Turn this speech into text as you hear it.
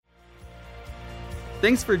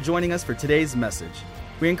Thanks for joining us for today's message.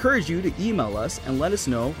 We encourage you to email us and let us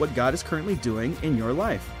know what God is currently doing in your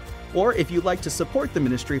life. Or if you'd like to support the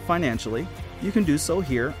ministry financially, you can do so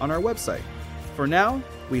here on our website. For now,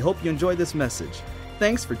 we hope you enjoy this message.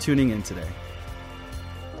 Thanks for tuning in today.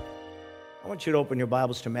 I want you to open your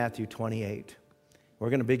Bibles to Matthew 28. We're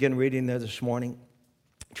going to begin reading there this morning.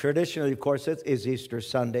 Traditionally, of course, it is Easter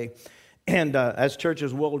Sunday. And as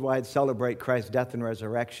churches worldwide celebrate Christ's death and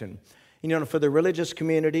resurrection, you know, for the religious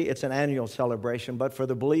community, it's an annual celebration, but for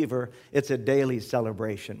the believer, it's a daily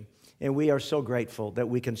celebration. And we are so grateful that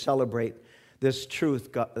we can celebrate this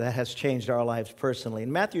truth that has changed our lives personally.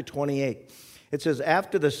 In Matthew 28, it says,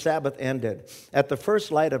 after the Sabbath ended, at the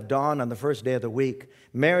first light of dawn on the first day of the week,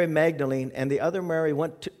 Mary Magdalene and the other Mary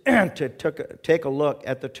went to take a look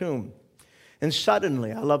at the tomb. And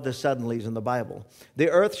suddenly, I love the suddenlies in the Bible,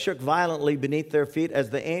 the earth shook violently beneath their feet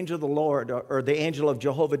as the angel of the Lord, or the angel of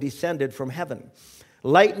Jehovah, descended from heaven.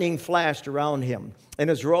 Lightning flashed around him,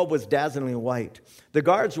 and his robe was dazzling white. The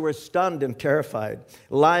guards were stunned and terrified,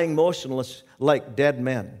 lying motionless like dead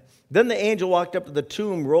men. Then the angel walked up to the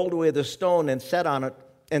tomb, rolled away the stone, and sat on it,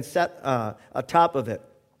 and sat atop of it.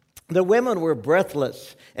 The women were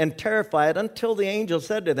breathless and terrified until the angel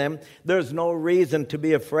said to them, there's no reason to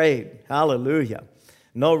be afraid. Hallelujah.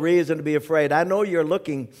 No reason to be afraid. I know you're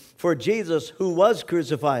looking for Jesus who was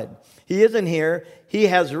crucified. He isn't here. He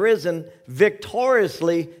has risen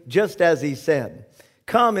victoriously, just as he said.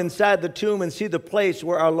 Come inside the tomb and see the place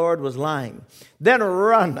where our Lord was lying. Then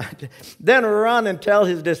run and tell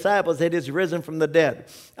his disciples that he's risen from the dead.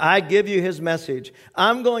 I give you his message.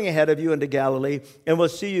 I'm going ahead of you into Galilee, and we'll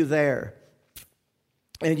see you there.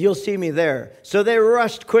 And you'll see me there. So they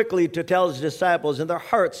rushed quickly to tell his disciples, and their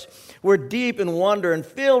hearts were deep in wonder and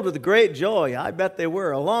filled with great joy. I bet they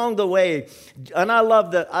were along the way. And I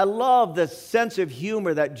love the sense of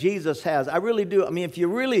humor that Jesus has. I really do. I mean, if you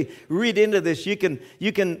really read into this, you can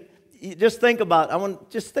just think about.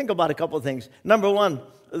 A couple of things. Number one,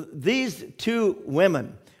 these two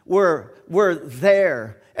women were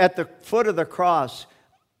there at the foot of the cross,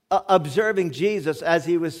 observing Jesus as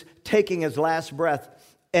he was taking his last breath.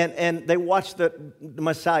 And they watched the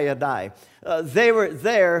Messiah die. They were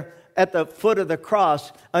there at the foot of the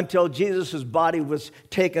cross until Jesus' body was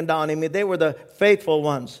taken down. I mean, they were the faithful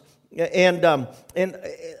ones. And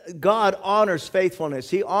God honors faithfulness.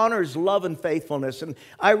 He honors love and faithfulness. And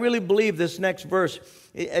I really believe this next verse,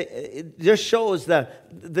 it just shows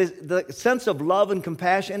the sense of love and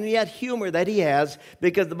compassion and yet humor that he has,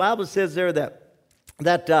 because the Bible says there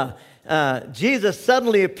that Jesus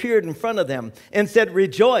suddenly appeared in front of them and said,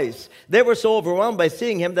 rejoice. They were so overwhelmed by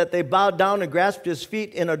seeing him that they bowed down and grasped his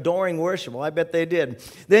feet in adoring worship. Well, I bet they did.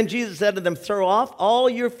 Then Jesus said to them, throw off all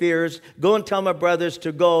your fears. Go and tell my brothers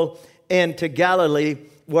to go into Galilee,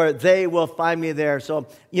 where they will find me there. So,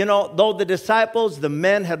 you know, though the disciples, the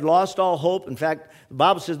men, had lost all hope. In fact, the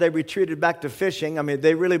Bible says they retreated back to fishing. I mean,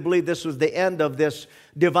 they really believed this was the end of this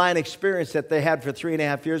divine experience that they had for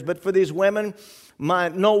 3.5 years. But for these women,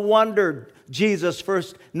 no wonder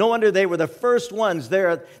they were the first ones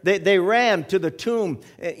there. They ran to the tomb.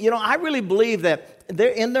 You know, I really believe that they're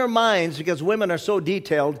in their minds, because women are so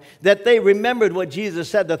detailed, that they remembered what Jesus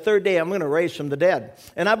said, the third day I'm going to raise from the dead.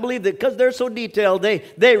 And I believe that because they're so detailed,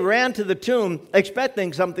 they ran to the tomb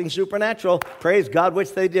expecting something supernatural. Praise God,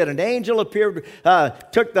 which they did. An angel appeared,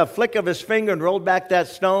 took the flick of his finger and rolled back that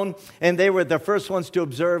stone, and they were the first ones to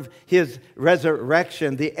observe his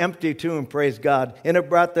resurrection, the empty tomb, praise God. And it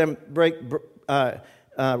brought them great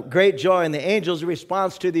joy. And the angel's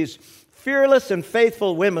response to these fearless and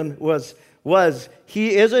faithful women was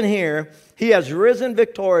he isn't here. He has risen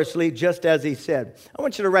victoriously, just as he said. I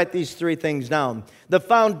want you to write these three things down. The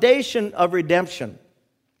foundation of redemption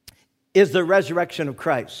is the resurrection of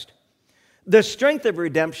Christ. The strength of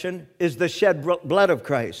redemption is the shed blood of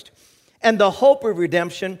Christ. And the hope of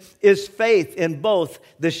redemption is faith in both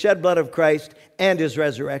the shed blood of Christ and his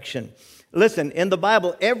resurrection. Listen, in the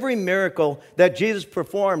Bible, every miracle that Jesus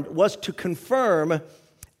performed was to confirm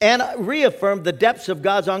and reaffirm the depths of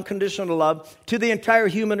God's unconditional love to the entire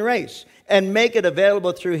human race and make it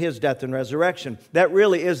available through his death and resurrection. That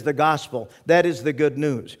really is the gospel. That is the good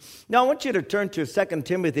news. Now, I want you to turn to 2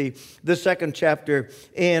 Timothy, the 2nd chapter,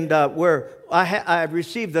 and where I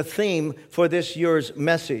received the theme for this year's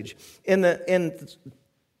message. In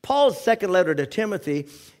Paul's second letter to Timothy,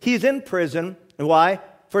 he's in prison. Why?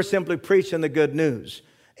 For simply preaching the good news.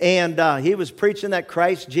 And he was preaching that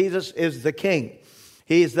Christ Jesus is the King.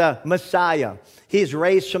 He's the Messiah. He's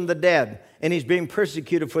raised from the dead. and he's being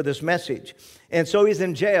persecuted for this message. And so he's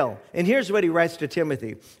in jail. And here's what he writes to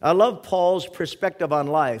Timothy. I love Paul's perspective on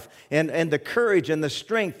life and the courage and the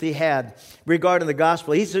strength he had regarding the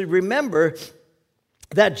gospel. He said, remember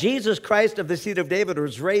that Jesus Christ of the seed of David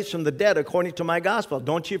was raised from the dead according to my gospel.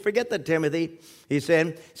 Don't you forget that, Timothy, he's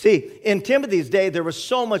saying. See, in Timothy's day, there was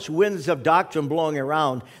so much winds of doctrine blowing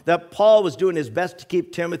around that Paul was doing his best to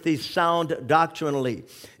keep Timothy sound doctrinally.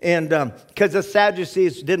 And because the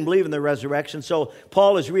Sadducees didn't believe in the resurrection, so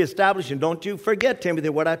Paul is reestablishing, don't you forget, Timothy,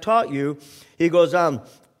 what I taught you. He goes on,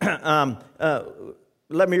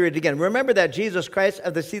 let me read it again. Remember that Jesus Christ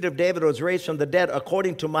of the seed of David was raised from the dead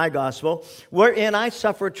according to my gospel, wherein I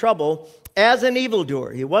suffered trouble as an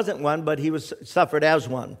evildoer. He wasn't one, but he was suffered as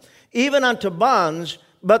one. Even unto bonds,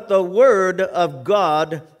 but the word of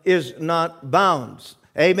God is not bound.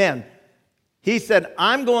 Amen. He said,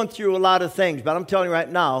 I'm going through a lot of things, but I'm telling you right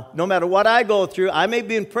now, no matter what I go through, I may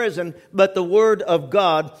be in prison, but the word of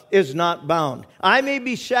God is not bound. I may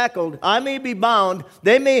be shackled, I may be bound,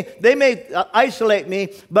 they may isolate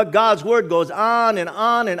me, but God's word goes on and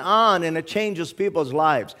on and on, and it changes people's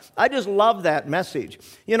lives. I just love that message.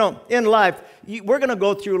 You know, in life, we're going to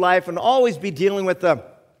go through life and always be dealing with the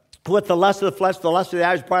lust of the flesh, the lust of the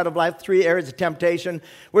eyes, pride of life, 3 areas of temptation.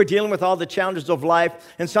 We're dealing with all the challenges of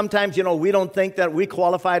life. And sometimes, we don't think that we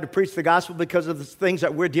qualify to preach the gospel because of the things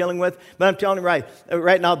that we're dealing with. But I'm telling you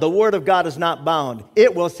right now, the word of God is not bound.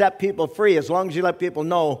 It will set people free as long as you let people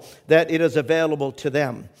know that it is available to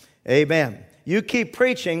them. Amen. You keep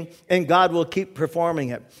preaching, and God will keep performing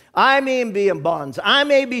it. I may be in bonds. I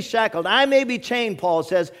may be shackled. I may be chained, Paul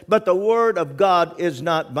says, but the word of God is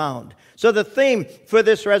not bound. So the theme for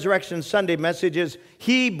this Resurrection Sunday message is,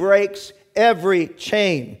 He breaks every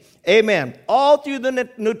chain. Amen. All through the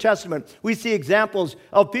New Testament, we see examples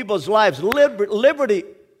of people's lives literally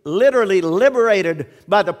liberated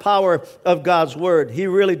by the power of God's word. He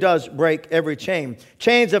really does break every chain.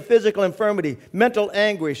 Chains of physical infirmity, mental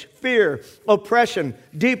anguish, fear, oppression,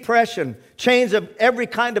 depression, chains of every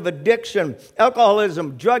kind of addiction,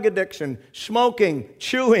 alcoholism, drug addiction, smoking,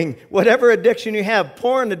 chewing, whatever addiction you have,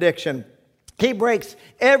 porn addiction. He breaks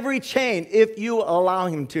every chain if you allow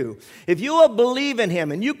Him to. If you will believe in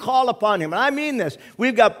Him and you call upon Him, and I mean this,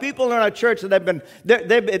 we've got people in our church that have been,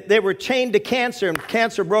 they were chained to cancer, and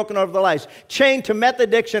cancer broken over their lives. Chained to meth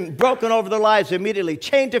addiction, broken over their lives immediately.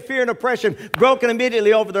 Chained to fear and oppression, broken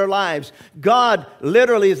immediately over their lives. God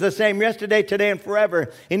literally is the same yesterday, today, and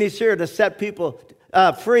forever, and He's here to set people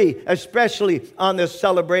free, especially on this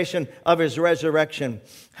celebration of His resurrection.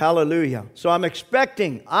 Hallelujah. So I'm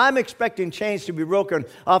expecting chains to be broken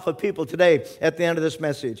off of people today at the end of this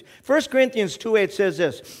message. 1 Corinthians 2:8 says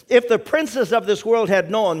this, if the princes of this world had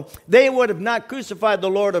known, they would have not crucified the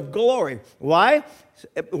Lord of glory. Why?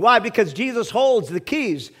 Why? Because Jesus holds the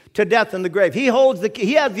keys to death and the grave. He holds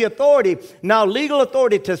He has the authority, now legal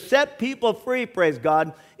authority, to set people free, praise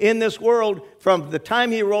God, in this world from the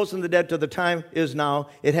time He rose from the dead to the time is now.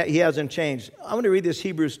 He hasn't changed. I'm going to read this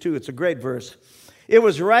Hebrews 2. It's a great verse. It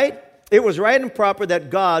was right and proper that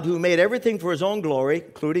God, who made everything for His own glory,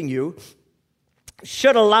 including you,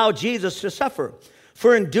 should allow Jesus to suffer.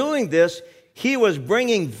 For in doing this, He was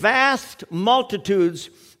bringing vast multitudes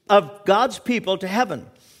of God's people to heaven.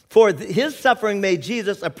 For His suffering made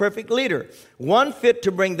Jesus a perfect leader, one fit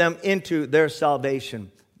to bring them into their salvation.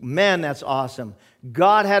 Man, that's awesome.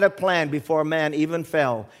 God had a plan before man even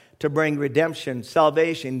fell to bring redemption,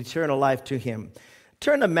 salvation, eternal life to Him.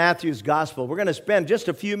 Turn to Matthew's Gospel. We're going to spend just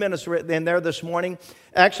a few minutes in there this morning.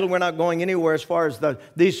 Actually, we're not going anywhere as far as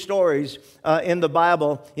these stories in the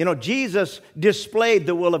Bible. Jesus displayed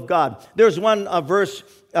the will of God. There's one verse,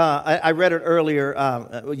 I read it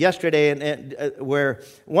earlier yesterday, and where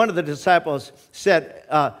one of the disciples said,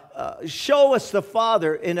 show us the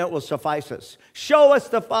Father, and it will suffice us. Show us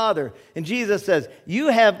the Father. And Jesus says, you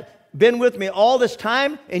have been with me all this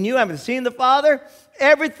time, and you haven't seen the Father?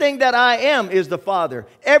 Everything that I am is the Father.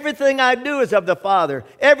 Everything I do is of the Father.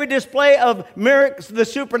 Every display of miracles, the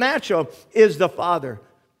supernatural, is the Father.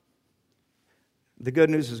 The good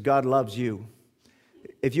news is God loves you.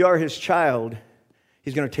 If you are His child,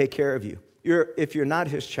 He's going to take care of you. If you're not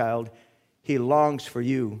His child, He longs for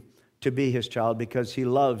you to be His child because He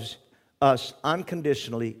loves us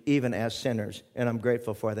unconditionally, even as sinners, and I'm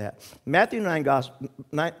grateful for that. Matthew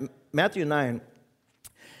 9,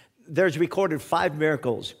 there's recorded 5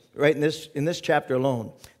 miracles right in this chapter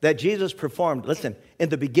alone that Jesus performed, listen, in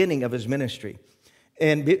the beginning of His ministry.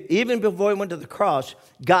 And even before He went to the cross,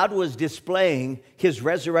 God was displaying His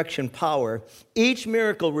resurrection power, each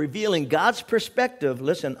miracle revealing God's perspective,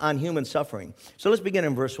 listen, on human suffering. So let's begin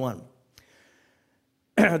in verse 1.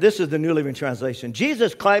 This is the New Living Translation.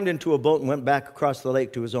 Jesus climbed into a boat and went back across the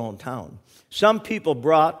lake to his own town. Some people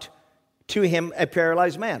brought to him a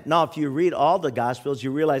paralyzed man. Now, if you read all the Gospels,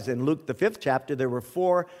 you realize in Luke, the 5th chapter, there were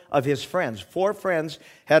 4 of his friends. 4 friends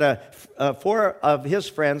had 4 of his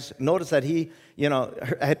friends. Notice that they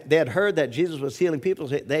had heard that Jesus was healing people.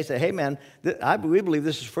 They said, hey, man, we believe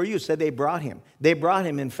this is for you. So they brought him. They brought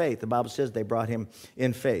him in faith. The Bible says they brought him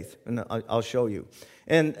in faith. And I'll show you.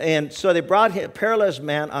 And so they brought him, a paralyzed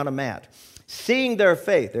man on a mat. Seeing their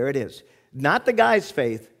faith, there it is. Not the guy's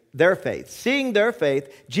faith, their faith. Seeing their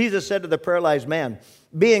faith, Jesus said to the paralyzed man,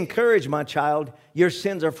 be encouraged, my child, your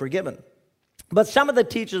sins are forgiven. But some of the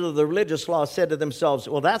teachers of the religious law said to themselves,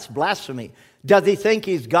 well, that's blasphemy. Does he think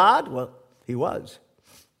he's God? Well, he was.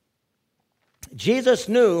 Jesus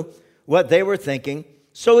knew what they were thinking,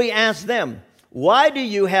 so he asked them, why do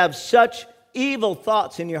you have such evil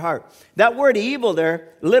thoughts in your heart? That word evil there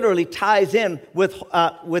literally ties in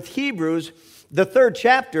with Hebrews, the 3rd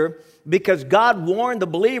chapter, because God warned the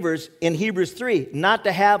believers in Hebrews 3 not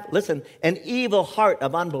to have, listen, an evil heart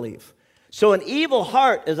of unbelief. So an evil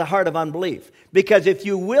heart is a heart of unbelief. Because if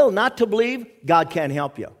you will not to believe, God can't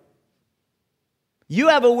help you. You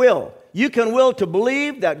have a will. You can will to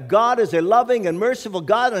believe that God is a loving and merciful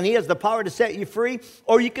God and he has the power to set you free,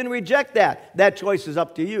 or you can reject that. That choice is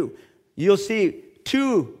up to you. You'll see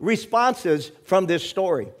 2 responses from this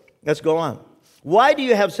story. Let's go on. Why do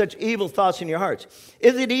you have such evil thoughts in your hearts?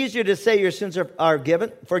 Is it easier to say your sins are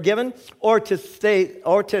forgiven, or to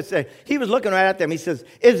say, he was looking right at them. He says,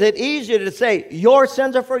 is it easier to say your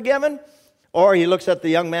sins are forgiven? Or he looks at the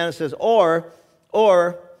young man and says, or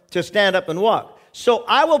to stand up and walk. So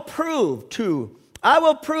I will prove to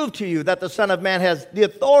you that the Son of Man has the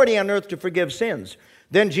authority on earth to forgive sins.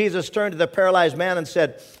 Then Jesus turned to the paralyzed man and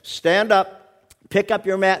said, stand up, pick up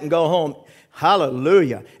your mat and go home.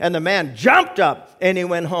 Hallelujah. And the man jumped up and he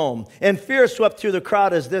went home. And fear swept through the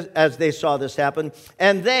crowd as they saw this happen.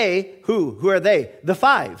 And they, who are they? The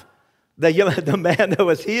 5. The man that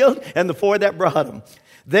was healed and the 4 that brought him.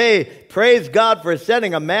 They praised God for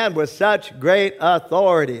sending a man with such great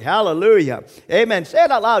authority. Hallelujah. Amen. Say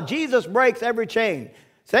it out loud. Jesus breaks every chain.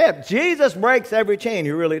 Say it. Jesus breaks every chain.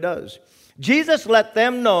 He really does. Jesus let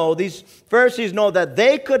them know, these Pharisees know, that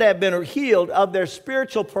they could have been healed of their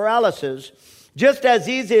spiritual paralysis just as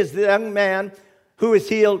easy as the young man who is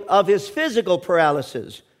healed of his physical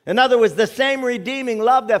paralysis. In other words, the same redeeming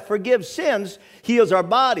love that forgives sins heals our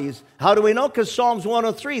bodies. How do we know? Because Psalms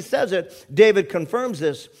 103 says it. David confirms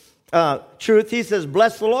this truth. He says,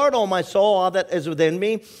 bless the Lord, O my soul, all that is within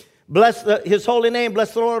me. Bless his holy name.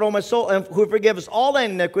 Bless the Lord, O my soul, and who forgives all thy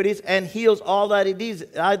iniquities and heals all thy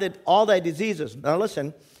diseases. Now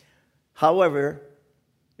listen, however,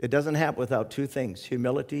 it doesn't happen without 2 things,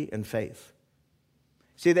 humility and faith.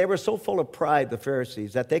 See, they were so full of pride, the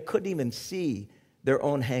Pharisees, that they couldn't even see their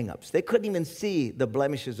own hang-ups. They couldn't even see the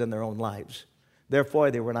blemishes in their own lives.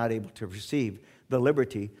 Therefore, they were not able to receive the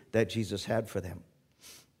liberty that Jesus had for them.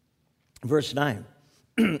 Verse 9.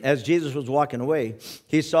 As Jesus was walking away,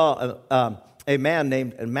 he saw a man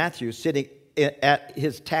named Matthew sitting at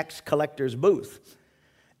his tax collector's booth.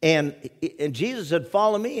 And Jesus said,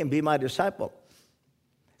 follow me and be my disciple.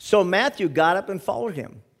 So Matthew got up and followed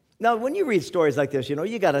him. Now, when you read stories like this,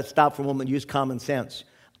 you got to stop for a moment and use common sense.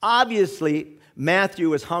 Obviously, Matthew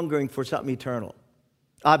was hungering for something eternal.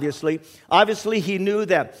 Obviously, he knew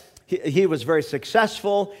that he was very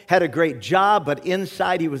successful, had a great job, but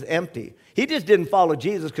inside he was empty. He just didn't follow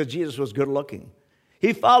Jesus because Jesus was good looking.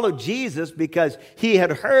 He followed Jesus because he had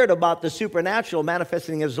heard about the supernatural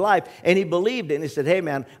manifesting in his life, and he believed it, and he said, hey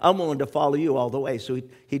man, I'm willing to follow you all the way. So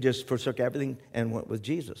he just forsook everything and went with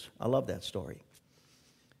Jesus. I love that story.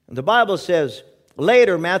 And the Bible says,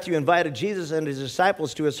 later Matthew invited Jesus and his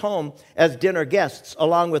disciples to his home as dinner guests,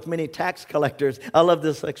 along with many tax collectors. I love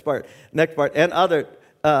this next part, and other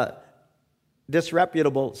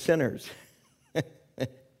disreputable sinners.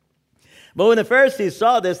 But when the Pharisees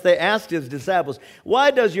saw this, they asked his disciples,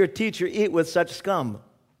 why does your teacher eat with such scum?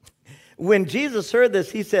 When Jesus heard this,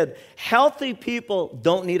 he said, healthy people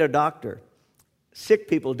don't need a doctor. Sick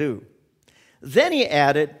people do. Then he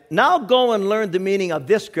added, now go and learn the meaning of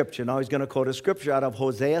this scripture. Now he's going to quote a scripture out of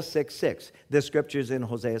Hosea 6:6. This scripture is in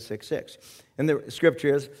Hosea 6:6. And the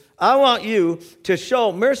scripture is, I want you to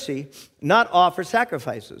show mercy, not offer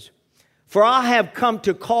sacrifices. For I have come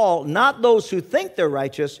to call not those who think they're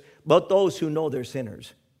righteous, but those who know they're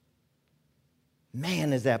sinners.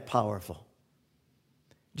 Man, is that powerful.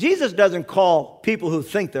 Jesus doesn't call people who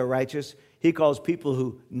think they're righteous. He calls people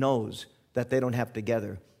who knows that they don't have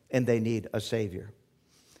together and they need a Savior.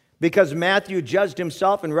 Because Matthew judged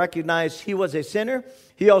himself and recognized he was a sinner,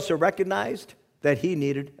 he also recognized that he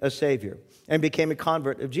needed a Savior and became a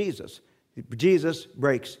convert of Jesus. Jesus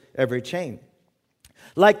breaks every chain.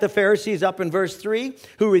 Like the Pharisees up in verse 3,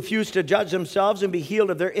 who refused to judge themselves and be healed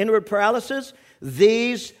of their inward paralysis,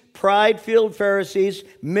 these pride-filled Pharisees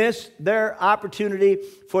missed their opportunity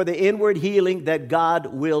for the inward healing that God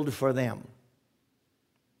willed for them.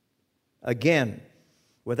 Again,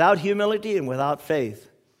 without humility and without faith,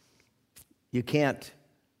 you can't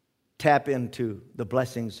tap into the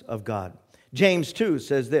blessings of God. James 2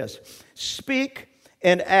 says this, speak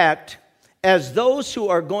and act as those who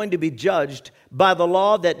are going to be judged by the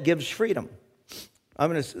law that gives freedom.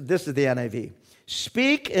 This is the NIV.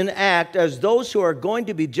 Speak and act as those who are going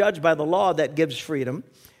to be judged by the law that gives freedom,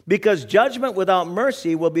 because judgment without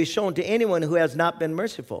mercy will be shown to anyone who has not been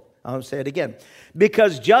merciful. I'll say it again.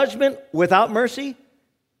 Because judgment without mercy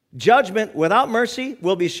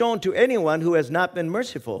will be shown to anyone who has not been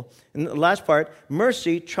merciful. And the last part,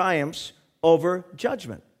 mercy triumphs over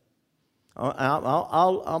judgment.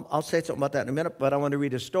 I'll say something about that in a minute, but I want to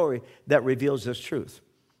read a story that reveals this truth.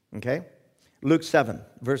 Okay? Luke 7,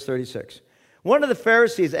 verse 36. One of the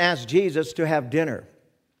Pharisees asked Jesus to have dinner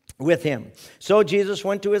with him. So Jesus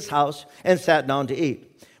went to his house and sat down to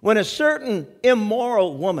eat. When a certain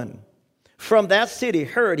immoral woman from that city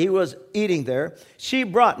heard he was eating there, she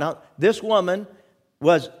brought, now this woman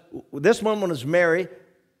was Mary,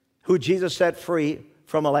 who Jesus set free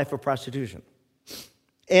from a life of prostitution.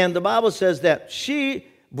 And the Bible says that she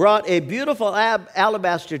brought a beautiful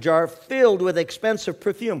alabaster jar filled with expensive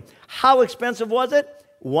perfume. How expensive was it?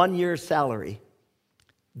 1 year's salary.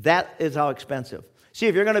 That is how expensive. See,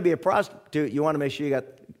 if you're going to be a prostitute, you want to make sure you got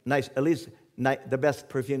the best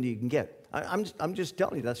perfume you can get. I'm just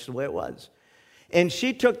telling you, that's the way it was. And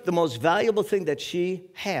she took the most valuable thing that she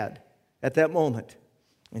had at that moment.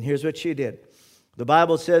 And here's what she did. The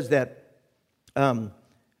Bible says that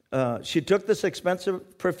she took this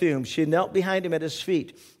expensive perfume. She knelt behind him at his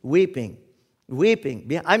feet, weeping.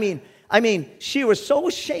 I mean, she was so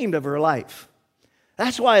ashamed of her life.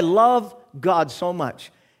 That's why I love God so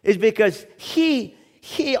much, is because He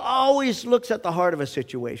always looks at the heart of a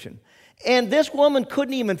situation. And this woman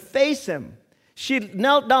couldn't even face him. She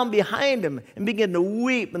knelt down behind him and began to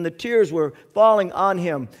weep, and the tears were falling on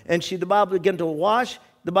him. And the Bible began to wash.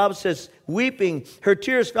 The Bible says, weeping, her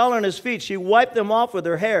tears fell on his feet. She wiped them off with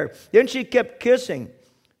her hair. Then she kept kissing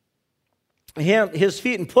his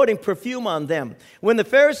feet and putting perfume on them. When the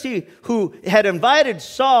Pharisee who had invited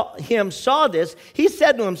saw this, he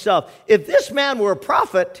said to himself, if this man were a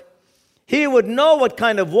prophet, he would know what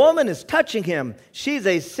kind of woman is touching him. She's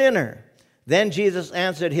a sinner. Then Jesus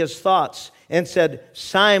answered his thoughts and said,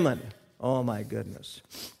 Simon, oh my goodness,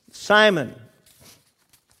 Simon,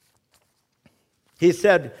 he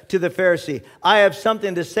said to the Pharisee, I have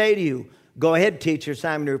something to say to you. Go ahead, teacher,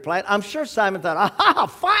 Simon replied. I'm sure Simon thought,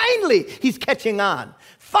 finally, he's catching on.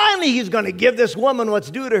 Finally, he's going to give this woman what's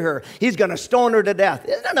due to her. He's going to stone her to death.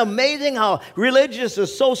 Isn't it amazing how religion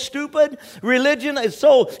is so stupid? Religion is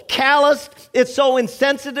so calloused. It's so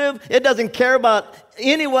insensitive. It doesn't care about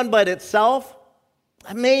anyone but itself.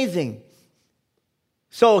 Amazing.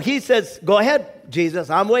 So he says, go ahead, Jesus,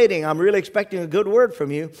 I'm waiting. I'm really expecting a good word from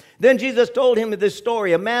you. Then Jesus told him this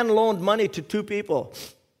story. A man loaned money to two people.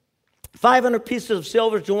 500 pieces of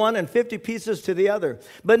silver to one and 50 pieces to the other.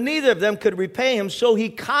 But neither of them could repay him, so he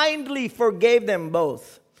kindly forgave them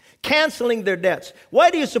both, canceling their debts.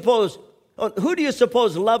 Who do you suppose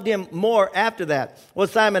loved him more after that? Well,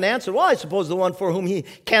 Simon answered, well, I suppose the one for whom he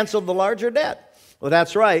canceled the larger debt. Well,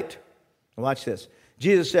 that's right. Watch this.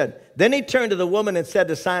 Jesus said, then he turned to the woman and said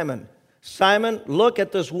to Simon, Simon, look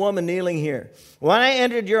at this woman kneeling here. When I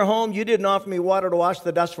entered your home, you didn't offer me water to wash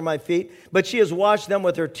the dust from my feet, but she has washed them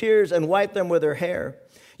with her tears and wiped them with her hair.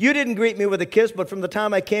 You didn't greet me with a kiss, but from the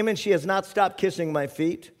time I came in, she has not stopped kissing my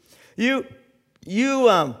feet. You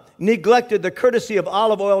neglected the courtesy of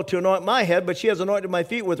olive oil to anoint my head, but she has anointed my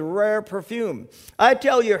feet with rare perfume. I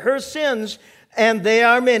tell you, her sins, and they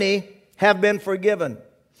are many, have been forgiven.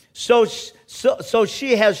 So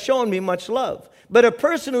she has shown me much love. But a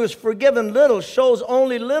person who is forgiven little shows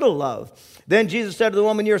only little love. Then Jesus said to the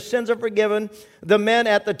woman, your sins are forgiven. The men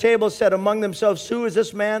at the table said among themselves, who is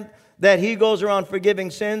this man that he goes around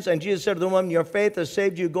forgiving sins? And Jesus said to the woman, your faith has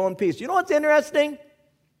saved you. Go in peace. You know what's interesting?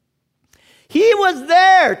 He was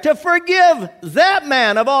there to forgive that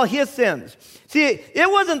man of all his sins. See,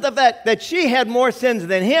 it wasn't the fact that she had more sins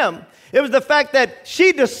than him. It was the fact that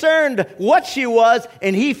she discerned what she was,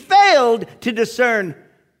 and he failed to discern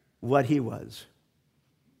what he was.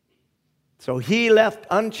 So he left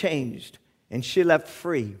unchanged, and she left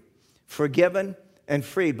free, forgiven and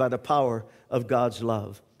freed by the power of God's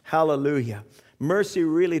love. Hallelujah. mercy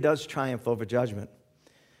really does triumph over judgment.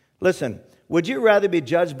 Listen, would you rather be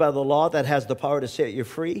judged by the law that has the power to set you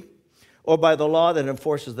free or by the law that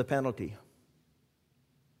enforces the penalty?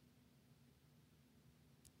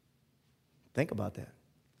 Think about that.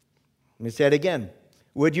 Let me say it again.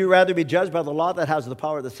 Would you rather be judged by the law that has the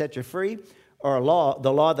power to set you free or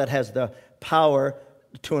the law that has the power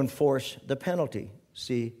to enforce the penalty?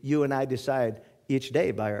 See, you and I decide each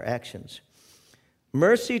day by our actions.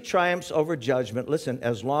 Mercy triumphs over judgment, listen,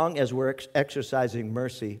 as long as we're exercising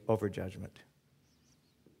mercy over judgment.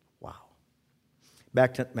 Wow.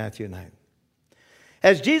 Back to Matthew 9.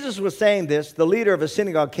 As Jesus was saying this, the leader of a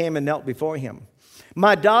synagogue came and knelt before him.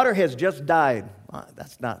 My daughter has just died.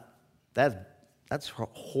 That's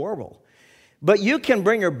horrible. But you can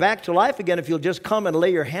bring her back to life again if you'll just come and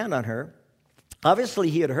lay your hand on her. Obviously,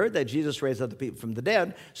 he had heard that Jesus raised other people from the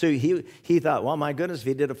dead, so he thought, well, my goodness, if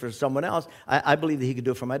he did it for someone else, I believe that he could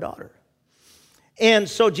do it for my daughter. And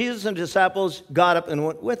so Jesus and the disciples got up and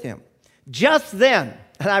went with him. Just then,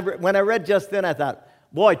 and when I read just then, I thought,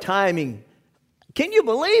 boy, timing. Can you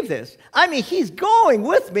believe this? I mean, he's going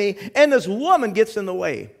with me, and this woman gets in the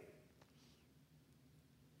way.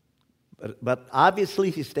 But obviously,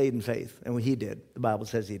 he stayed in faith, and he did. The Bible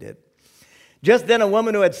says he did. Just then, a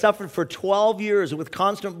woman who had suffered for 12 years with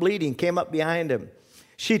constant bleeding came up behind him.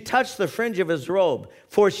 She touched the fringe of his robe,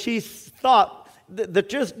 for she thought,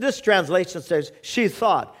 this translation says, she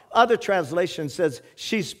thought. Other translation says,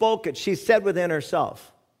 she spoke it. She said within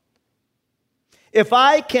herself, if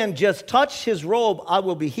I can just touch his robe, I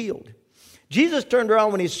will be healed. Jesus turned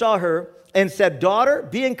around when he saw her and said, daughter,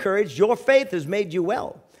 be encouraged. Your faith has made you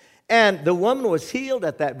well. And the woman was healed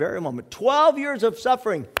at that very moment. 12 years of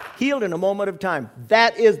suffering, healed in a moment of time.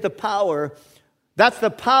 That is the power. That's the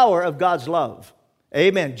power of God's love.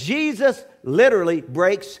 Amen. Jesus literally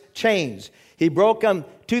breaks chains. He broke them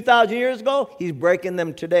 2,000 years ago. He's breaking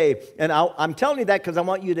them today. And I'm telling you that because I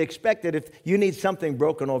want you to expect it if you need something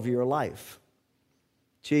broken over your life.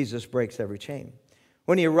 Jesus breaks every chain.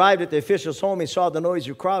 When he arrived at the official's home, he saw the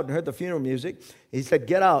noisy crowd and heard the funeral music. He said,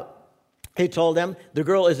 get out. He told them, the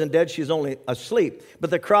girl isn't dead, she's only asleep.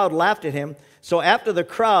 But the crowd laughed at him. So after the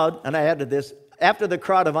crowd, and I added this, after the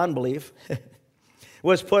crowd of unbelief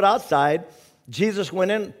was put outside, Jesus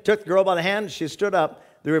went in, took the girl by the hand, she stood up.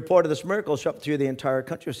 The report of this miracle swept through the entire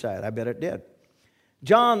countryside. I bet it did.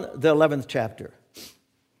 John, the 11th chapter.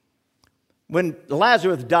 When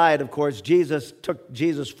Lazarus died, of course, took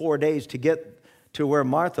Jesus 4 days to get to where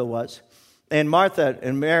Martha was. And Martha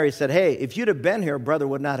and Mary said, hey, if you'd have been here, brother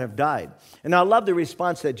would not have died. And I love the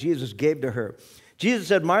response that Jesus gave to her. Jesus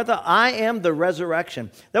said, Martha, I am the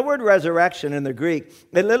resurrection. That word resurrection in the Greek,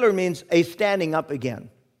 it literally means a standing up again.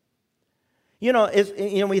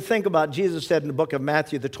 We think about, Jesus said in the book of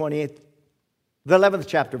Matthew, the 11th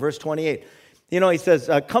chapter, verse 28. He says,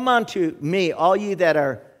 come unto me, all ye that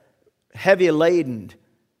are heavy laden,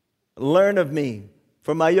 learn of me,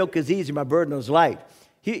 for my yoke is easy, my burden is light.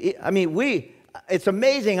 It's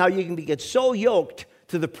amazing how you can get so yoked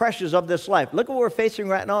to the pressures of this life. Look at what we're facing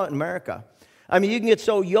right now in America. You can get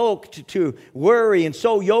so yoked to worry and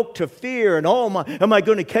so yoked to fear and, am I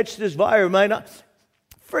going to catch this virus? Am I not?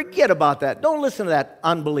 Forget about that. Don't listen to that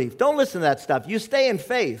unbelief. Don't listen to that stuff. You stay in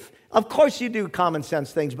faith. Of course you do common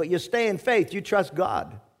sense things, but you stay in faith. You trust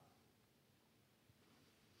God.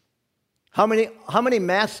 How many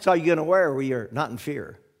masks are you going to wear where you're not in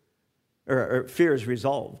fear? Or fear is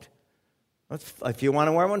resolved? If you want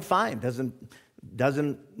to wear one, fine.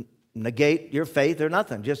 Doesn't negate your faith or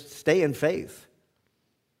nothing. Just stay in faith.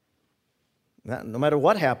 No matter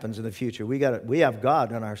what happens in the future, we have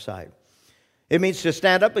God on our side. It means to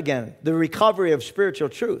stand up again, the recovery of spiritual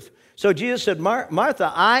truth. So Jesus said, Martha,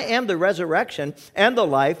 I am the resurrection and the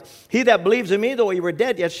life. He that believes in me, though he were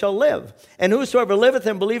dead, yet shall live. And whosoever liveth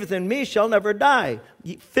and believeth in me shall never die.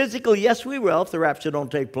 Physically, yes, we will if the rapture don't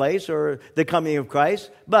take place or the coming of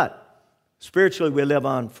Christ. But spiritually, we live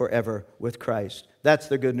on forever with Christ. That's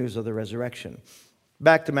the good news of the resurrection.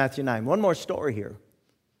 Back to Matthew 9. One more story here.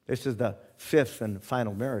 This is the fifth and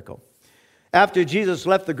final miracle. After Jesus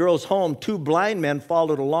left the girl's home, 2 blind men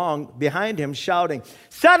followed along behind him, shouting,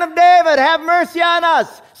 Son of David, have mercy on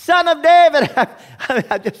us! Son of David!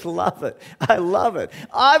 I just love it. I love it.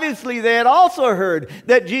 Obviously, they had also heard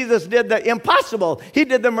that Jesus did the impossible. He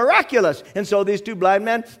did the miraculous. And so these 2 blind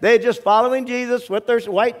men, they're just following Jesus with their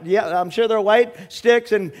I'm sure their white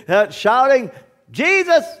sticks and shouting,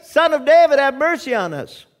 Jesus, Son of David, have mercy on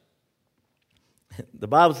us. The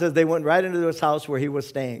Bible says they went right into his house where he was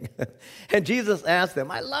staying. And Jesus asked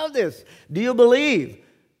them, I love this. Do you believe?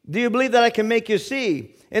 Do you believe that I can make you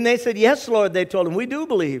see? And they said, yes, Lord. They told him, we do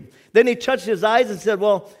believe. Then he touched his eyes and said,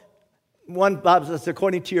 well, One Bible says,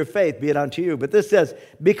 according to your faith, be it unto you. But this says,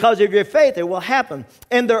 because of your faith, it will happen.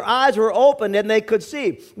 And their eyes were opened and they could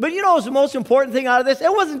see. But you know what's the most important thing out of this?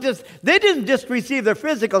 It wasn't just, they didn't just receive their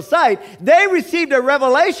physical sight. They received a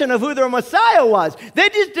revelation of who their Messiah was. They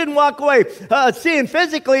just didn't walk away seeing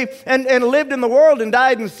physically and lived in the world and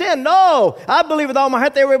died in sin. No, I believe with all my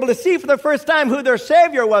heart they were able to see for the first time who their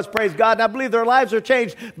Savior was, praise God. And I believe their lives are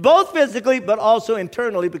changed both physically but also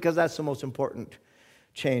internally, because that's the most important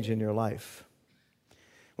change in your life.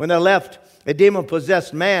 When they left, a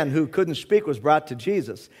demon-possessed man who couldn't speak was brought to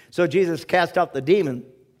Jesus. So Jesus cast out the demon,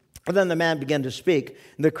 and then the man began to speak,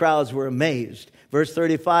 and the crowds were amazed. Verse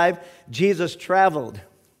 35, Jesus traveled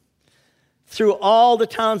through all the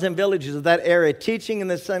towns and villages of that area, teaching in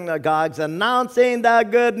the synagogues, announcing the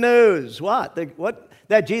good news. What?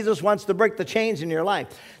 That Jesus wants to break the chains in your life.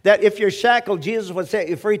 That if you're shackled, Jesus will set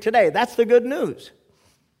you free today. That's the good news.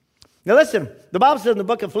 Now listen, the Bible says in the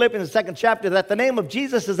book of Philippians, the 2nd chapter, that the name of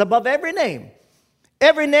Jesus is above every name.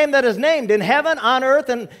 Every name that is named in heaven, on earth,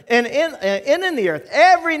 and in the earth.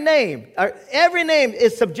 Every name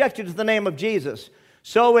is subjected to the name of Jesus.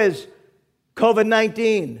 So is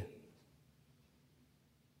COVID-19.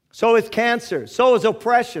 So is cancer. So is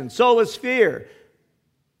oppression. So is fear.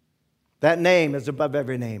 That name is above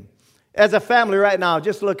every name. As a family right now,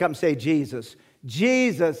 just look up and say Jesus.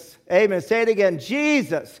 Jesus. Amen. Say it again.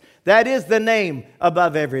 Jesus. That is the name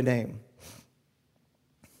above every name.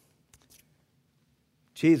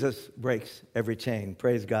 Jesus breaks every chain.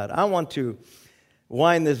 Praise God. I want to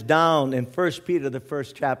wind this down in 1 Peter, the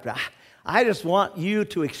 1st chapter. I just want you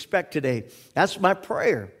to expect today. That's my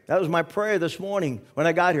prayer. That was my prayer this morning when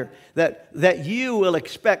I got here. That you will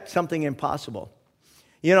expect something impossible.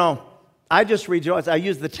 You know, I just rejoice. I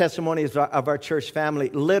use the testimonies of our church family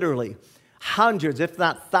literally. Hundreds, if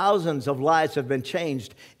not thousands of lives have been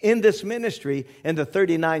changed in this ministry in the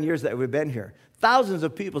 39 years that we've been here. Thousands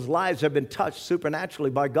of people's lives have been touched supernaturally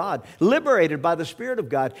by God, liberated by the Spirit of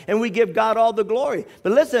God, and we give God all the glory.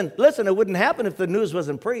 But listen, it wouldn't happen if the news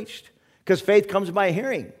wasn't preached, because faith comes by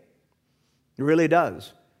hearing. It really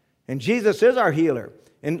does. And Jesus is our healer.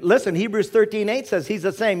 And listen, Hebrews 13:8 says he's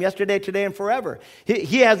the same yesterday, today, and forever.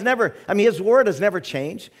 He has never, his word has never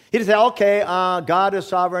changed. He didn't say, okay, God is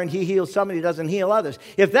sovereign. He heals some and he doesn't heal others.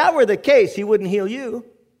 If that were the case, he wouldn't heal you.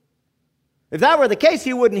 If that were the case,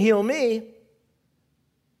 he wouldn't heal me.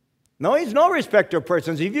 No, he's no respecter of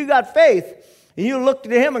persons. If you got faith and you look to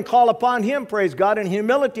him and call upon him, praise God, in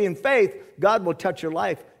humility and faith, God will touch your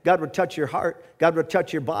life. God will touch your heart. God will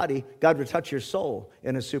touch your body. God will touch your soul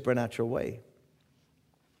in a supernatural way.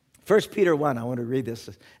 1 Peter 1, I want to read this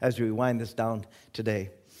as we wind this down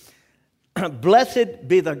today. Blessed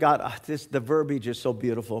be the God. The verbiage is so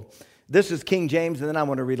beautiful. This is King James, and then I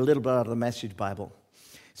want to read a little bit out of the Message Bible.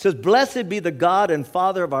 It says, blessed be the God and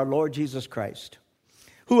Father of our Lord Jesus Christ,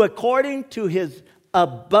 who according to his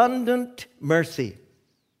abundant mercy,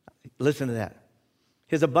 listen to that,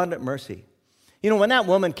 his abundant mercy. You know, when that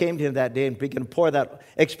woman came to him that day and began to pour that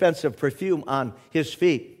expensive perfume on his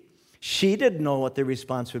feet, she didn't know what the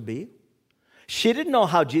response would be. She didn't know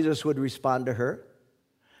how Jesus would respond to her.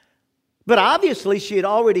 But obviously, she had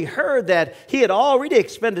already heard that he had already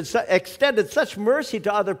extended such mercy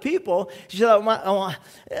to other people. She thought,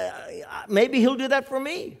 maybe he'll do that for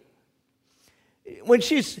me.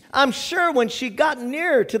 I'm sure when she got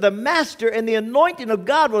near to the Master and the anointing of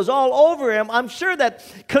God was all over him, I'm sure that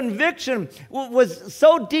conviction was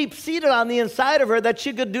so deep-seated on the inside of her that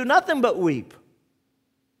she could do nothing but weep.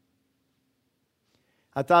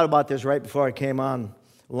 I thought about this right before I came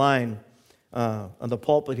online on the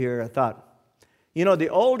pulpit here. I thought, you know, the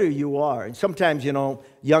older you are, and sometimes, you know,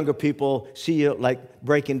 younger people see you like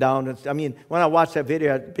breaking down. I mean, when I watched that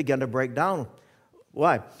video, I began to break down.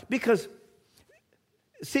 Why? Because,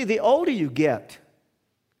 see, the older you get,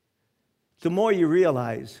 the more you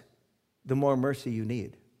realize, the more mercy you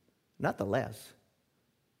need, not the less.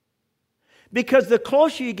 Because the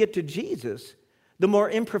closer you get to Jesus, the more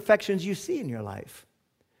imperfections you see in your life.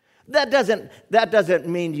 That doesn't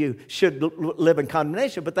mean you should live in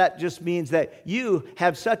condemnation, but that just means that you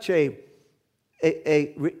have such a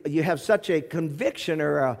conviction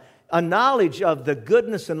or a knowledge of the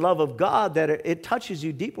goodness and love of God that it touches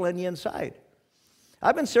you deeply on the inside.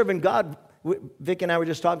 I've been serving God. Vic and I were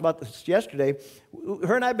just talking about this yesterday.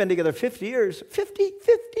 Her and I have been together 50 years. 50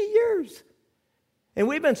 years. And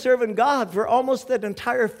we've been serving God for almost that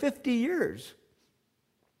entire 50 years.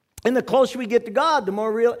 And the closer we get to God, the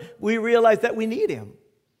more we realize that we need him.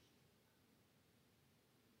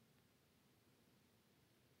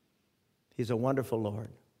 He's a wonderful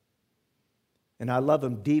Lord. And I love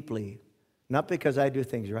him deeply, not because I do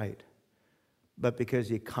things right, but because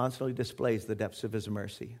he constantly displays the depths of his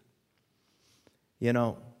mercy. You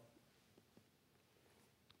know,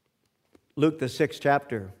 Luke, the 6th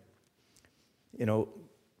chapter, you know,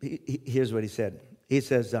 here's what he said. He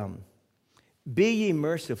says, be ye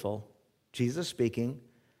merciful, Jesus speaking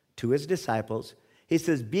to his disciples. He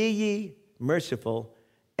says, be ye merciful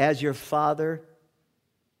as your Father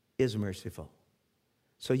is merciful.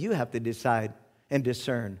 So you have to decide and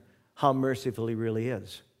discern how merciful he really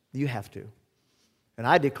is. You have to. And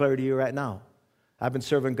I declare to you right now, I've been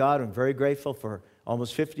serving God. I'm very grateful for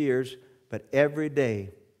almost 50 years. But every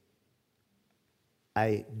day,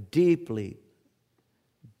 I deeply,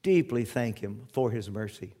 deeply thank him for his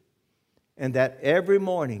mercy. And that every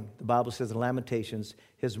morning, the Bible says in Lamentations,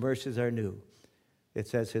 his mercies are new. It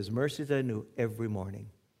says his mercies are new every morning.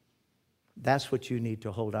 That's what you need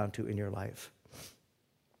to hold on to in your life.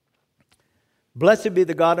 Blessed be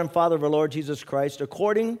the God and Father of our Lord Jesus Christ,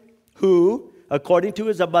 according to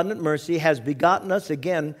his abundant mercy, has begotten us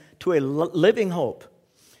again to a living hope.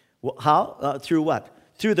 How? Through what?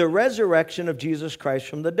 Through the resurrection of Jesus Christ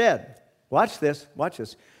from the dead. Watch this. Watch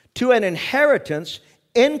this. To an inheritance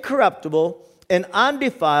incorruptible and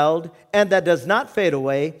undefiled, and that does not fade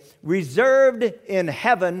away, reserved in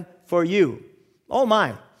heaven for you. Oh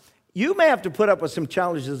my. You may have to put up with some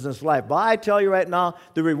challenges in this life, but I tell you right now,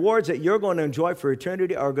 the rewards that you're going to enjoy for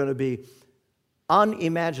eternity are going to be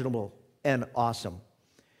unimaginable and awesome.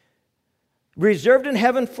 Reserved in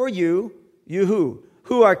heaven for you, who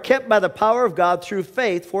are kept by the power of God through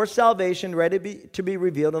faith for salvation, ready to be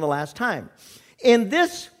revealed in the last time. In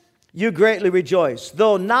this you greatly rejoice,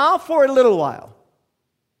 though now for a little while.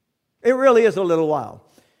 It really is a little while.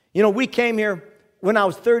 You know, we came here when I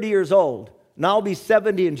was 30 years old. Now I'll be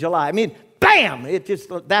 70 in July. I mean, bam!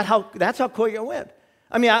 That's how quick it went.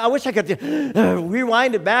 I mean, I wish I could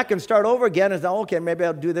rewind it back and start over again and say, okay, maybe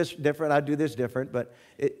I'll do this different, I'll do this different. But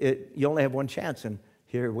you only have one chance, and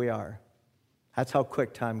here we are. That's how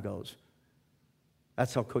quick time goes.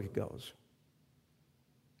 That's how quick it goes.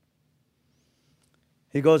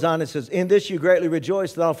 He goes on and says, in this you greatly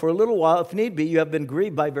rejoice, though for a little while, if need be, you have been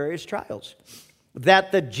grieved by various trials,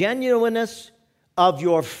 that the genuineness of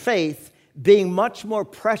your faith, being much more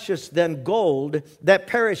precious than gold that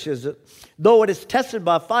perishes, though it is tested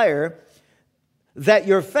by fire, that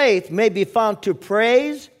your faith may be found to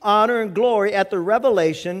praise, honor, and glory at the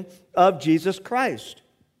revelation of Jesus Christ.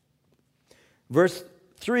 Verse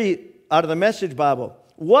 3 out of the Message Bible.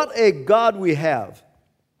 What a God we have,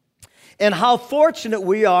 and how fortunate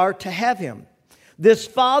we are to have him, this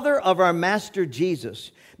Father of our Master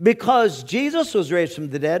Jesus. Because Jesus was raised from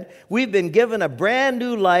the dead, we've been given a brand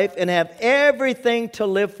new life and have everything to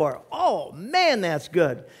live for. Oh, man, that's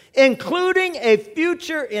good. Including a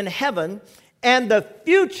future in heaven, and the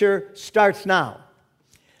future starts now.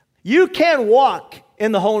 You can walk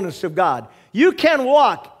in the wholeness of God. You can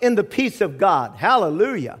walk in the peace of God.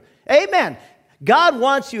 Hallelujah. Amen. God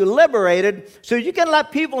wants you liberated so you can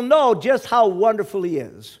let people know just how wonderful he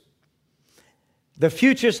is. The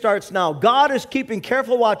future starts now. God is keeping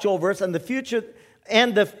careful watch over us and the future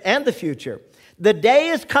and the future. The day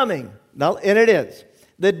is coming, and it is.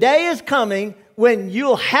 The day is coming when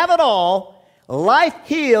you'll have it all, life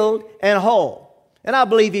healed and whole. And I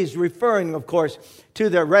believe he's referring, of course, to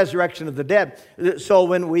the resurrection of the dead. So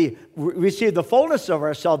when we receive the fullness of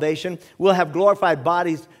our salvation, we'll have glorified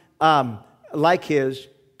bodies like his,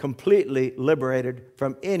 completely liberated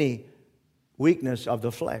from any weakness of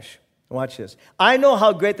the flesh. Watch this. I know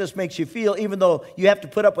how great this makes you feel, even though you have to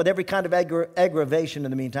put up with every kind of aggravation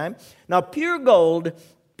in the meantime. Now, pure gold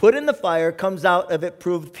put in the fire comes out of it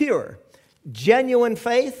proved pure. Genuine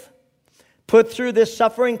faith put through this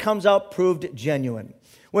suffering comes out proved genuine.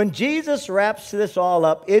 When Jesus wraps this all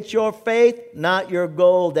up, it's your faith, not your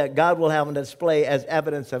gold, that God will have on display as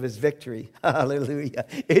evidence of his victory. Hallelujah.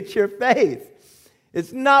 It's your faith.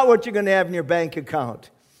 It's not what you're going to have in your bank account.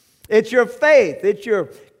 It's your faith. It's your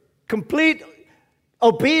complete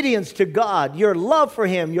obedience to God, your love for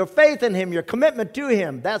him, your faith in him, your commitment to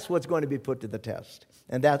him. That's what's going to be put to the test.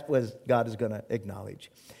 And that's what God is going to acknowledge.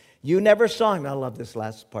 You never saw him. I love this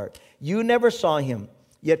last part. You never saw him,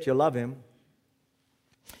 yet you love him.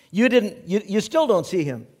 You still don't see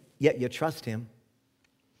him, yet you trust him.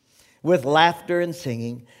 With laughter and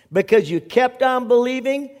singing, because you kept on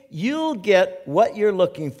believing, you'll get what you're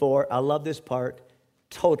looking for. I love this part.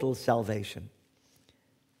 Total salvation.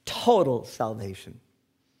 Total salvation.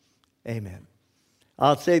 Amen.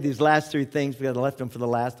 I'll say these last three things because I left them for the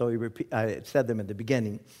last, though I said them at the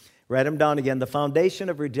beginning. Write them down again. The foundation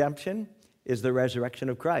of redemption is the resurrection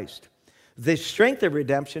of Christ. The strength of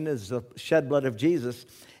redemption is the shed blood of Jesus.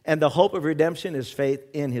 And the hope of redemption is faith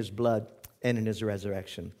in his blood. and in his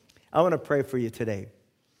resurrection. I want to pray for you today.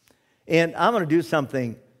 And I'm going to do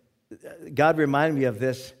something. God reminded me of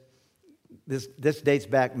this. This dates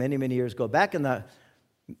back many, many years ago. Back in the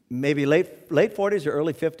maybe late 40s or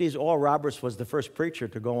early 50s, Oral Roberts was the first preacher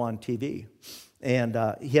to go on TV. And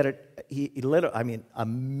he literally,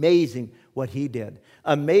 amazing what he did.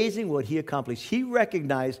 Amazing what he accomplished. He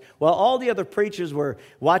recognized, while all the other preachers were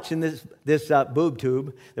watching this boob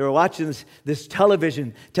tube, they were watching this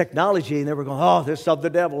television technology, and they were going, oh, this of the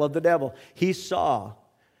devil, of the devil. He saw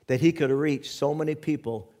that he could reach so many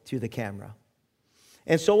people through the camera.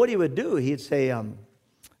 And so what he would do, he'd say,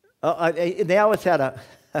 they always had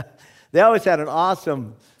an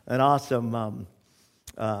awesome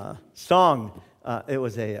song. It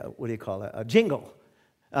was a jingle.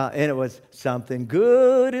 And it was, something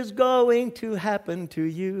good is going to happen to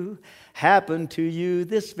you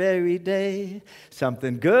this very day.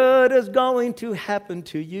 Something good is going to happen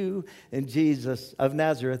to you, and Jesus of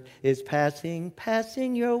Nazareth is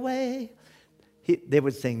passing your way. They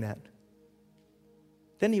would sing that.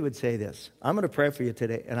 Then he would say this, I'm going to pray for you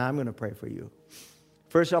today, and I'm going to pray for you.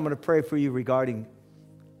 First, I'm going to pray for you regarding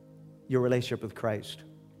your relationship with Christ.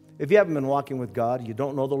 If you haven't been walking with God, you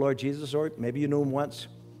don't know the Lord Jesus, or maybe you knew him once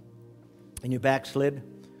and you backslid.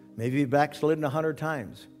 Maybe you backslid 100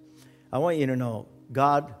 times. I want you to know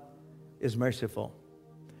God is merciful.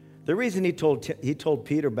 The reason he told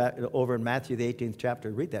Peter back over in Matthew, the 18th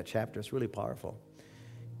chapter, read that chapter, it's really powerful.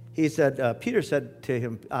 He said, Peter said to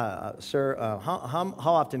him, Sir, how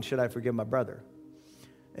often should I forgive my brother?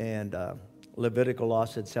 And Levitical law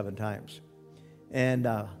said 7 times. And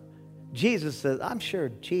Jesus said, I'm sure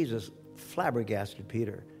Jesus flabbergasted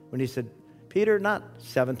Peter when he said, Peter, not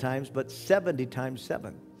 7 times, but 70 times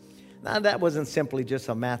 7. Now, that wasn't simply just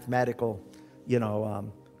a mathematical,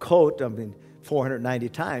 quote, 490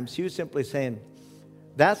 times. He was simply saying,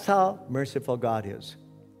 that's how merciful God is.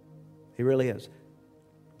 He really is.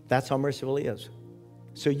 That's how merciful he is.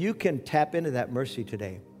 So you can tap into that mercy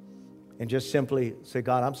today and just simply say,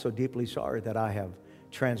 God, I'm so deeply sorry that I have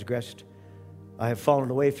transgressed. I have fallen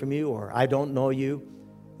away from you, or I don't know you.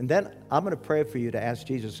 And then I'm going to pray for you to ask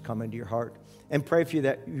Jesus to come into your heart, and pray for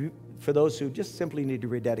you for those who just simply need to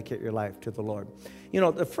rededicate your life to the Lord.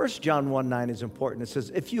 The 1 John 1:9 is important. It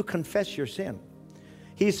says, if you confess your sin,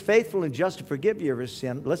 he's faithful and just to forgive you of your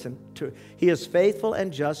sin. Listen, he is faithful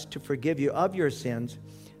and just to forgive you of your sins.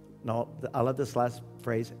 No, I love this last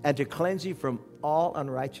phrase, and to cleanse you from all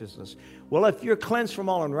unrighteousness. Well, if you're cleansed from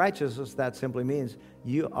all unrighteousness, that simply means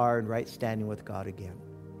you are in right standing with God again.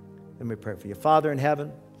 Let me pray for you. Father in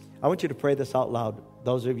heaven, I want you to pray this out loud.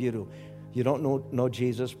 Those of you who you don't know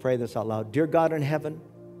Jesus, pray this out loud. Dear God in heaven,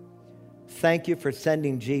 thank you for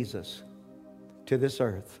sending Jesus to this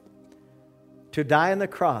earth to die on the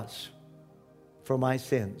cross for my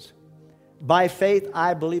sins. By faith,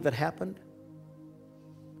 I believe it happened.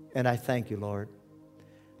 And I thank you, Lord.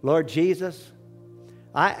 Lord Jesus,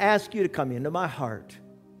 I ask you to come into my heart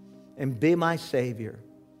and be my Savior.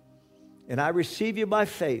 And I receive you by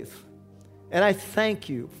faith. And I thank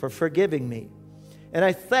you for forgiving me. And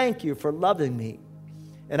I thank you for loving me.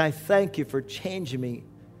 And I thank you for changing me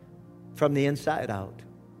from the inside out.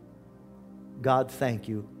 God, thank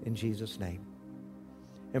you in Jesus' name.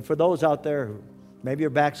 And for those out there who maybe you're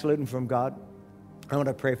backslidden from God, I want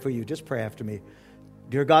to pray for you. Just pray after me.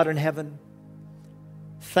 Dear God in heaven,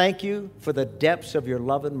 thank you for the depths of your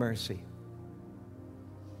love and mercy.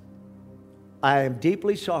 I am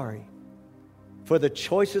deeply sorry for the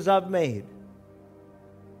choices I've made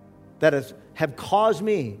that have caused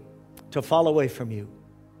me to fall away from you.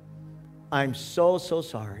 I'm so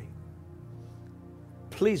sorry.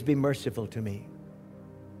 Please be merciful to me.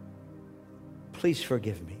 Please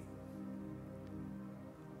forgive me.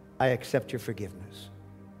 I accept your forgiveness.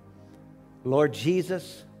 Lord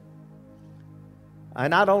Jesus, I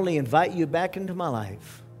not only invite you back into my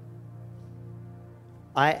life,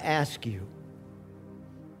 I ask you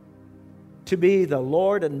to be the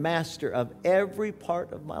Lord and Master of every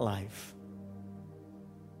part of my life.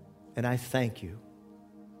 And I thank you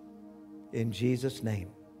in Jesus' name.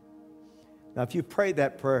 Now, if you prayed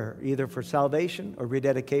that prayer, either for salvation or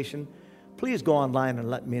rededication, please go online and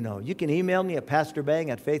let me know. You can email me at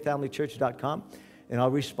pastorbang@faithfamilychurch.com, and I'll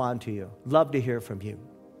respond to you. Love to hear from you.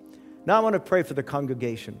 Now I want to pray for the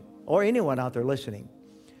congregation or anyone out there listening.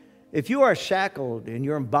 If you are shackled and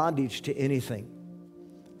you're in bondage to anything,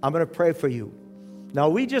 I'm going to pray for you. Now,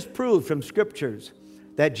 we just proved from scriptures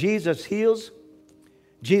that Jesus heals.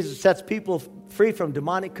 Jesus sets people free from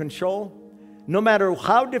demonic control. No matter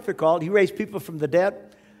how difficult, he raised people from the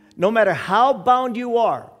dead. No matter how bound you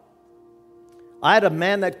are. I had a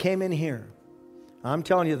man that came in here I'm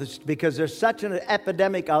telling you this because there's such an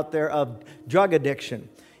epidemic out there of drug addiction.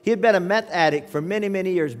 He had been a meth addict for many,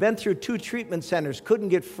 many years, been through 2 treatment centers, couldn't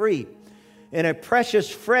get free. And a precious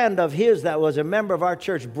friend of his that was a member of our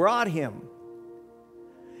church brought him.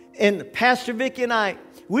 And Pastor Vicki and I,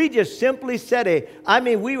 we just simply said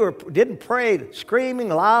didn't pray screaming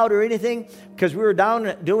loud or anything because we were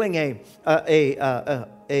down doing a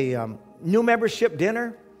new membership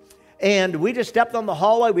dinner. And we just stepped on the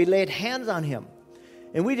hallway, we laid hands on him.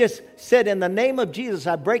 And we just said, in the name of Jesus,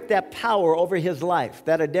 I break that power over his life,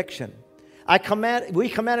 that addiction. We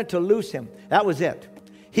commanded to loose him. That was it.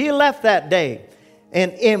 He left that day.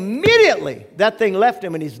 And immediately, that thing left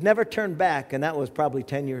him, and he's never turned back. And that was probably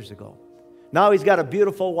 10 years ago. Now he's got a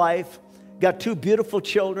beautiful wife, got 2 beautiful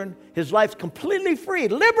children. His life's completely free,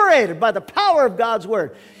 liberated by the power of God's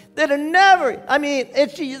word.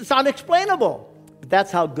 It's unexplainable. But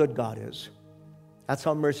that's how good God is. That's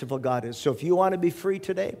how merciful God is. So if you want to be free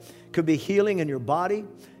today, could be healing in your body,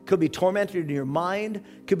 could be tormented in your mind,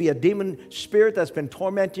 could be a demon spirit that's been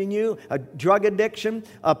tormenting you, a drug addiction,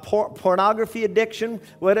 a pornography addiction,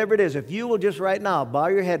 whatever it is. If you will just right now bow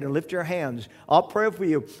your head and lift your hands, I'll pray for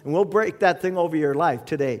you, and we'll break that thing over your life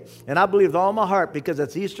today. And I believe with all my heart, because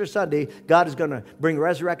it's Easter Sunday, God is going to bring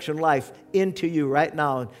resurrection life into you right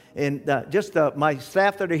now. And my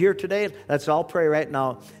staff that are here today, let's all pray right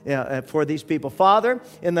now for these people. Father,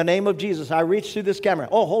 in the name of Jesus, I reach through this camera.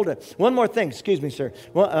 Oh, hold it. One more thing. Excuse me, sir.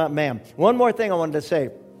 Ma'am. One more thing I wanted to say.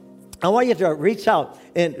 I want you to reach out,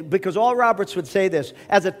 and because Oral Roberts would say this,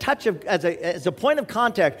 as a point of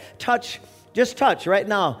contact, just touch right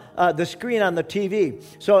now the screen on the TV.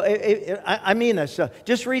 So I mean this.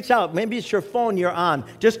 Just reach out. Maybe it's your phone you're on.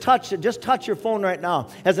 Just touch your phone right now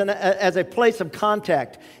as a place of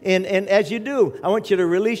contact. And as you do, I want you to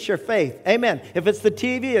release your faith. Amen. If it's the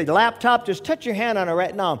TV or the laptop, just touch your hand on it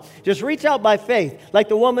right now. Just reach out by faith, like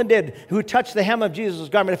the woman did who touched the hem of Jesus'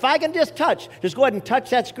 garment. If I can just go ahead and touch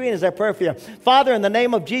that screen as I pray for you. Father, in the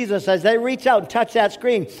name of Jesus, as they reach out and touch that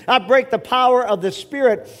screen, I break the power of the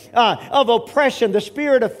spirit of oppression, the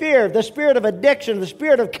spirit of fear, the spirit of addiction, the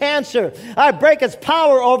spirit of cancer. I break its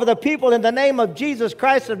power over the people in the name of Jesus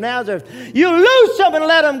Christ of Nazareth. You loose them and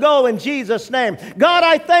let them go in Jesus' name. God,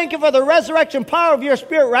 I thank you for the resurrection power of your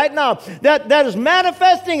spirit right now that is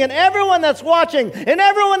manifesting in everyone that's watching and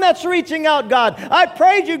everyone that's reaching out, God. I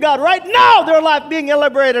praise you, God, right now their life being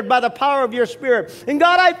liberated by the power of your spirit. And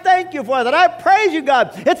God, I thank you for that. I praise you,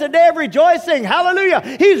 God. It's a day of rejoicing. Hallelujah.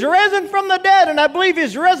 He's risen from the dead, and I believe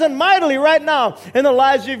he's risen mightily right now in the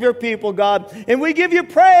lives of your people, God. And we give you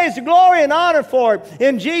praise, glory, and honor for it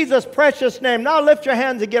in Jesus' precious name. Now lift your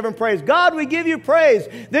hands and give him praise. God, we give you praise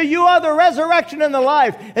that you are the resurrection and the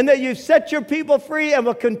life, and that you've set your people free and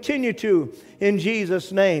will continue to in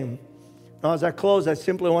Jesus' name. Now, as I close, I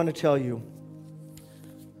simply want to tell you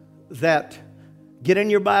that get in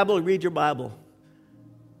your Bible, read your Bible,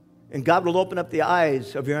 and God will open up the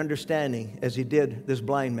eyes of your understanding as he did this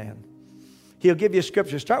blind man. He'll give you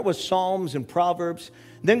scripture. Start with Psalms and Proverbs.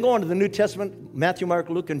 Then go into the New Testament, Matthew, Mark,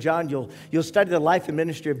 Luke, and John. You'll study the life and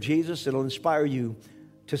ministry of Jesus. It'll inspire you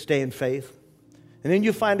to stay in faith. And then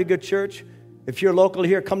you find a good church. If you're local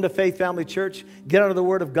here, come to Faith Family Church. Get under the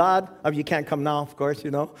Word of God. You can't come now, of course,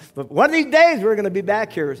 you know. But one of these days, we're going to be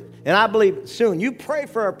back here. And I believe soon. You pray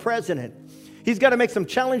for our president. He's got to make some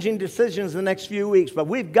challenging decisions in the next few weeks, but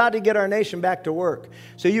we've got to get our nation back to work.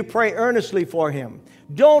 So you pray earnestly for him.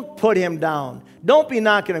 Don't put him down. Don't be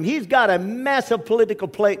knocking him. He's got a massive political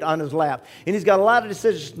plate on his lap, and he's got a lot of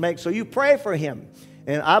decisions to make. So you pray for him,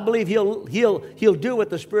 and I believe he'll do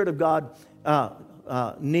what the Spirit of God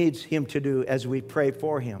needs him to do as we pray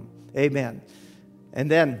for him. Amen.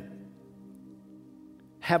 And then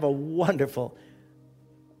have a wonderful.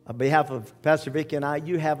 On behalf of Pastor Vicki and I,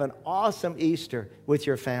 you have an awesome Easter with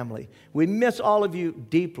your family. We miss all of you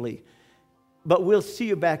deeply, but we'll see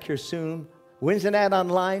you back here soon. Wednesday night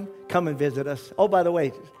online, come and visit us. Oh, by the way,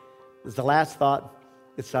 this is the last thought.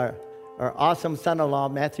 It's our awesome son-in-law,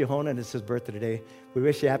 Matthew Honan. It's his birthday today. We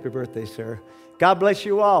wish you a happy birthday, sir. God bless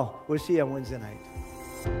you all. We'll see you on Wednesday night.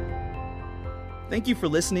 Thank you for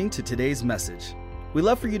listening to today's message. We'd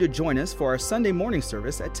love for you to join us for our Sunday morning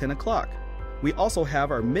service at 10 o'clock. We also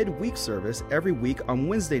have our midweek service every week on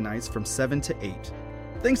Wednesday nights from 7 to 8.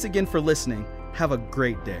 Thanks again for listening. Have a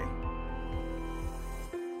great day.